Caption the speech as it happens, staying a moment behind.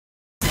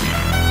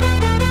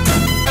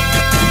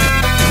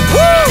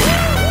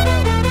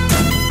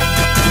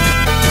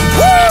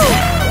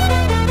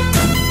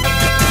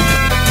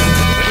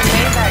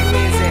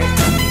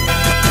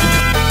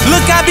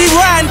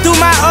through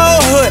my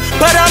old hood,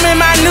 but I'm in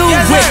my new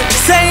whip.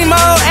 Same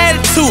old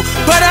attitude,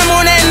 but I'm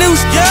on that new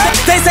shit.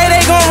 They say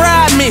they gon'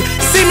 ride me,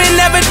 see me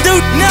never do,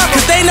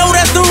 cause they know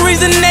that's the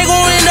reason they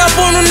gon' end up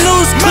on the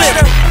news clip.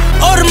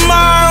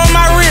 Audemars on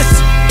my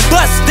wrist,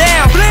 bust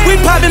down. We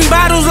poppin'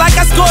 bottles like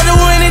I scored a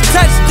winning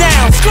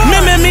touchdown.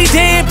 Remember me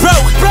dead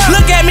broke,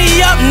 look at me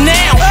up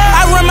now.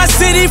 I run my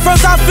city from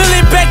South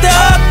Philly back to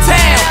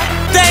Uptown.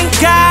 Thank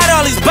God,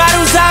 all these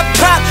bottles I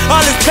pop,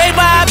 all this paper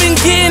I been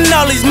getting,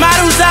 all these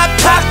models I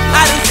pop.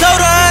 I done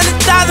sold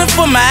 100,000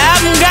 for my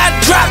album got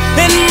dropped,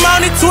 and I'm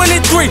only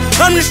 23.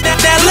 I'm just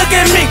that look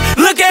at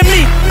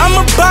me, I'm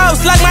a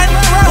boss like my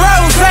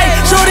Rose.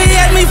 Shorty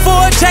asked me for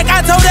a check,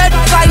 I told that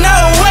like no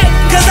way,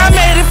 cause I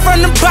made it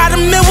from the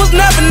bottom, it was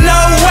never no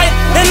way.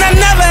 And I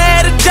never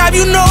had a job,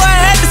 you know I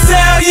had to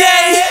sell,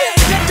 yeah.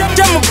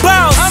 I'm a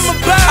boss,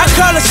 I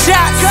call a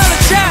shot.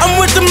 I'm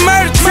with the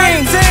murder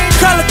team,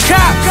 call a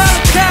cop.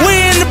 We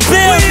in the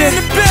building,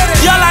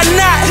 y'all are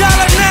not.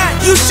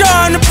 You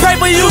showin' the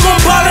paper, you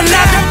gon' ball or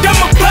not. I'm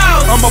a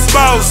boss, I'm a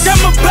boss,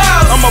 I'm a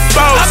boss, I'm a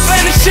boss. I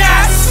play the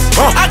shots,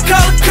 I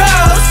call the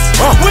calls.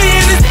 We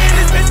in this,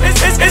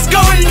 it's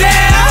going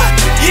down.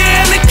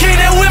 Yeah, I'm the king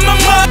that with my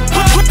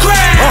mother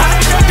crown.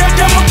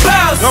 I'm a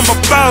boss, I'm a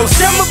boss,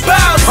 I'm a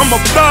boss, I'm a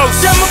boss,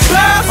 I'm a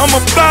boss, I'm a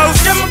boss,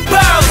 I'm a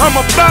boss, I'm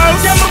a boss,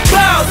 I'm a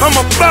boss, I'm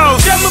a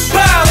boss, I'm a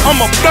boss, I'm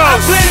a I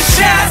boss. play the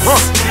shots,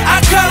 I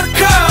call the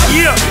calls.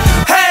 Yeah.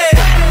 Hey.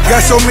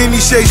 Got so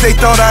many shades they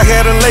thought I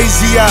had a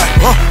lazy eye.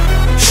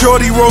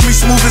 Shorty roll me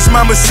smooth as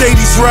my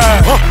Mercedes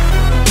ride.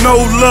 No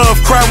love,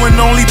 cry when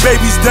only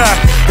babies die.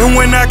 And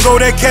when I go,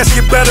 that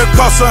casket better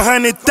cost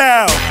 100,000.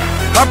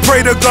 I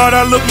pray to God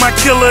I look my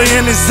killer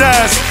in his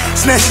eyes.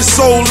 Snatch his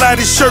soul out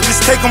his shirt,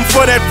 let's take him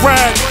for that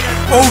ride.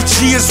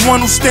 OG is one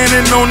who's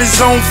standing on his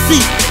own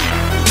feet.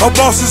 A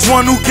boss is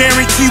one who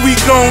guarantee we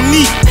gon'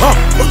 meet.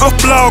 A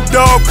blog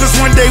dog, cause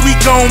one day we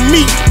gon'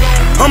 meet.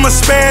 I'ma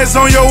spaz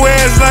on your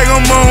ass like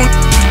I'm on,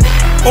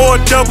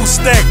 or a double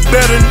stack,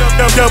 better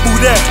double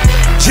that.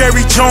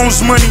 Jerry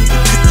Jones money,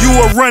 you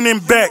a running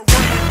back.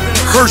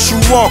 Herschel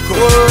Walker,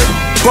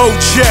 Bo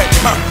Jack,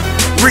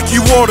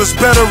 Ricky Waters,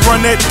 better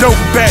run that dope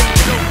back.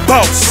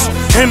 Boss,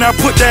 and I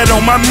put that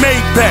on my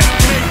Maybach.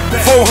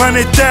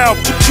 400,000,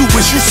 you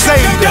wish you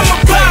saved that. I'm a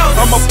boss,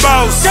 I'm a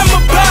boss, I'm a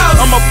boss,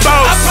 I'm a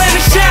boss. I play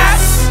the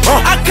shots,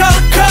 I call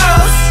the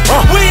calls.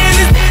 We in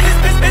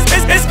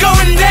this, it's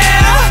going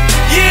down.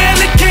 Yeah,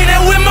 I'm the king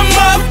that with my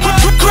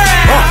mother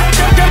crown.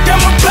 I'm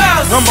a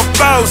boss, I'm a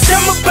boss,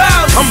 I'm a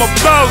boss, I'm a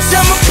boss,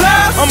 I'm a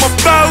boss, I'm a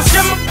boss,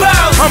 I'm a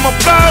boss, I'm a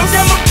boss,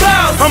 I'm a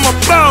boss, I'm a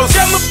boss,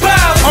 I'm a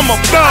boss, I'm a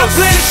I boss.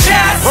 play the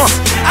shots,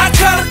 I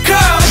call the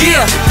calls.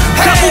 Yeah,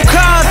 couple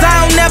cars I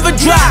don't never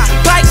drive,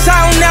 bikes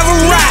I don't never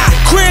ride,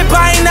 crib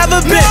I ain't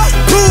never been,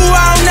 pool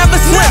I don't never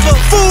swim.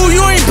 Fool,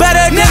 you ain't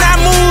better than I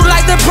move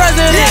like the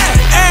president.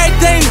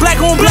 Everything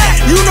black on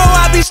black, you know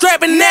I be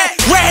strapping that.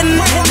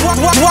 Ratting,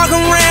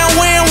 walking around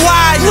wearing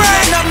wires.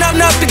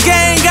 Up the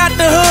gang, got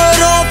the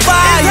hood on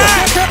fire.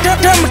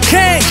 I'm a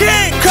king,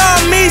 call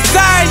me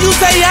sire. You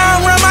say I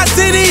don't run my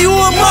city, you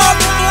a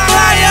motherfucker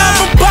liar. I'm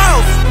a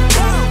boss,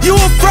 you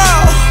a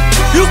fraud.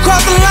 You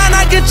cross the line,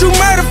 I get you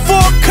murdered for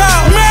a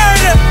call.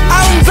 Murder,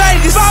 out in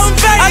Vegas,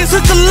 I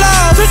took the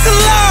law.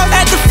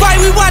 At the fight,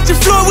 we watching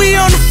floor, we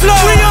on the floor.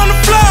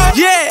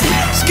 Yeah,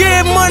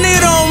 scared money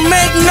don't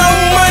make no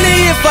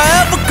money. If I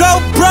ever go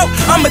broke,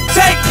 I'ma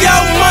take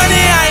your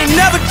money. I ain't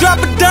never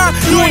drop a dime,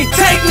 you ain't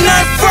take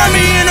nothing from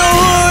me. In the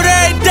hood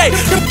every day,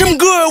 them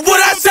good, what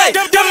I say?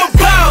 I'm a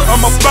boss,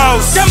 I'm a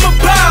boss, I'm a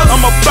boss,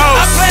 I'm a boss.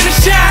 I play the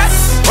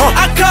shots,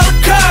 I call the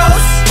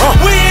calls.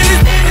 We in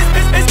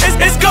this,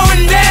 it's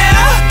going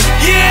down.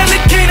 Yeah, I'm the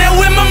king that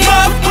with my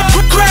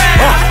mother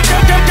crown.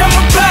 I'm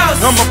a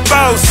boss, I'm a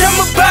boss, I'm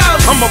a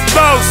boss, I'm a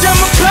boss, I'm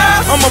a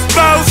boss, I'm a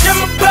boss, I'm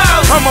a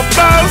boss, I'm a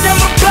boss, I'm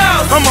a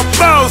boss, I'm a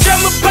boss,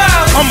 I'm a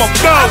boss, I'm a I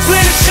boss.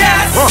 play the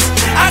shots,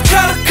 I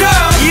call the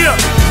calls. Yeah.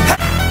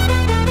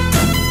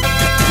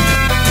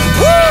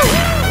 Woo!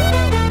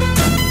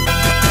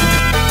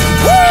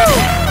 Woo!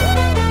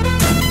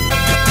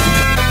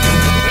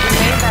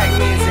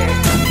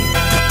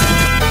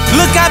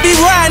 Look, I be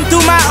riding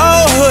through my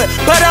old hood,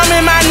 but I'm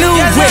in my new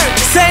whip.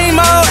 Same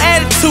old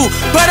attitude,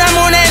 but I'm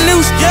on that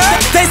new shit.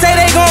 They say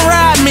they gon'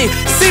 ride me,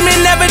 see me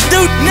never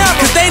do,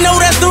 cause they know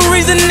that's the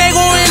reason they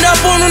gon' end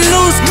up on the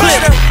news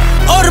clip.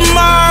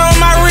 Audemars on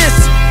my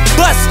wrist,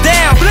 bust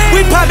down.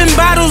 We poppin'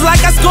 bottles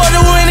like I scored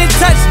a winning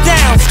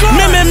touchdown.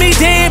 Remember me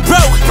dead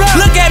broke,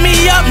 look at me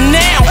up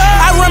now.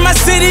 I run my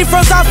city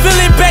from South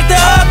Philly back to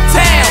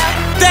Uptown.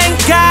 Thank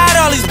God,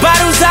 all these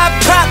bottles I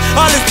pop,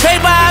 all this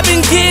paper I been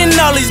getting,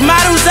 all these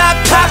models I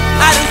pop.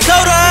 I done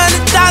sold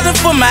 100,000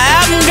 for my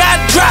album got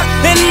dropped,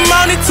 and I'm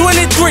only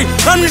 23.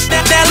 I'm just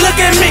that look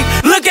at me,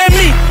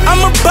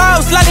 I'm a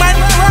boss like my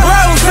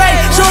Rose.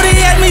 Shorty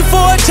asked me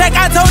for a check,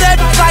 I told that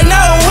like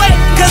no way,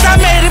 cause I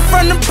made it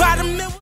from the bottom.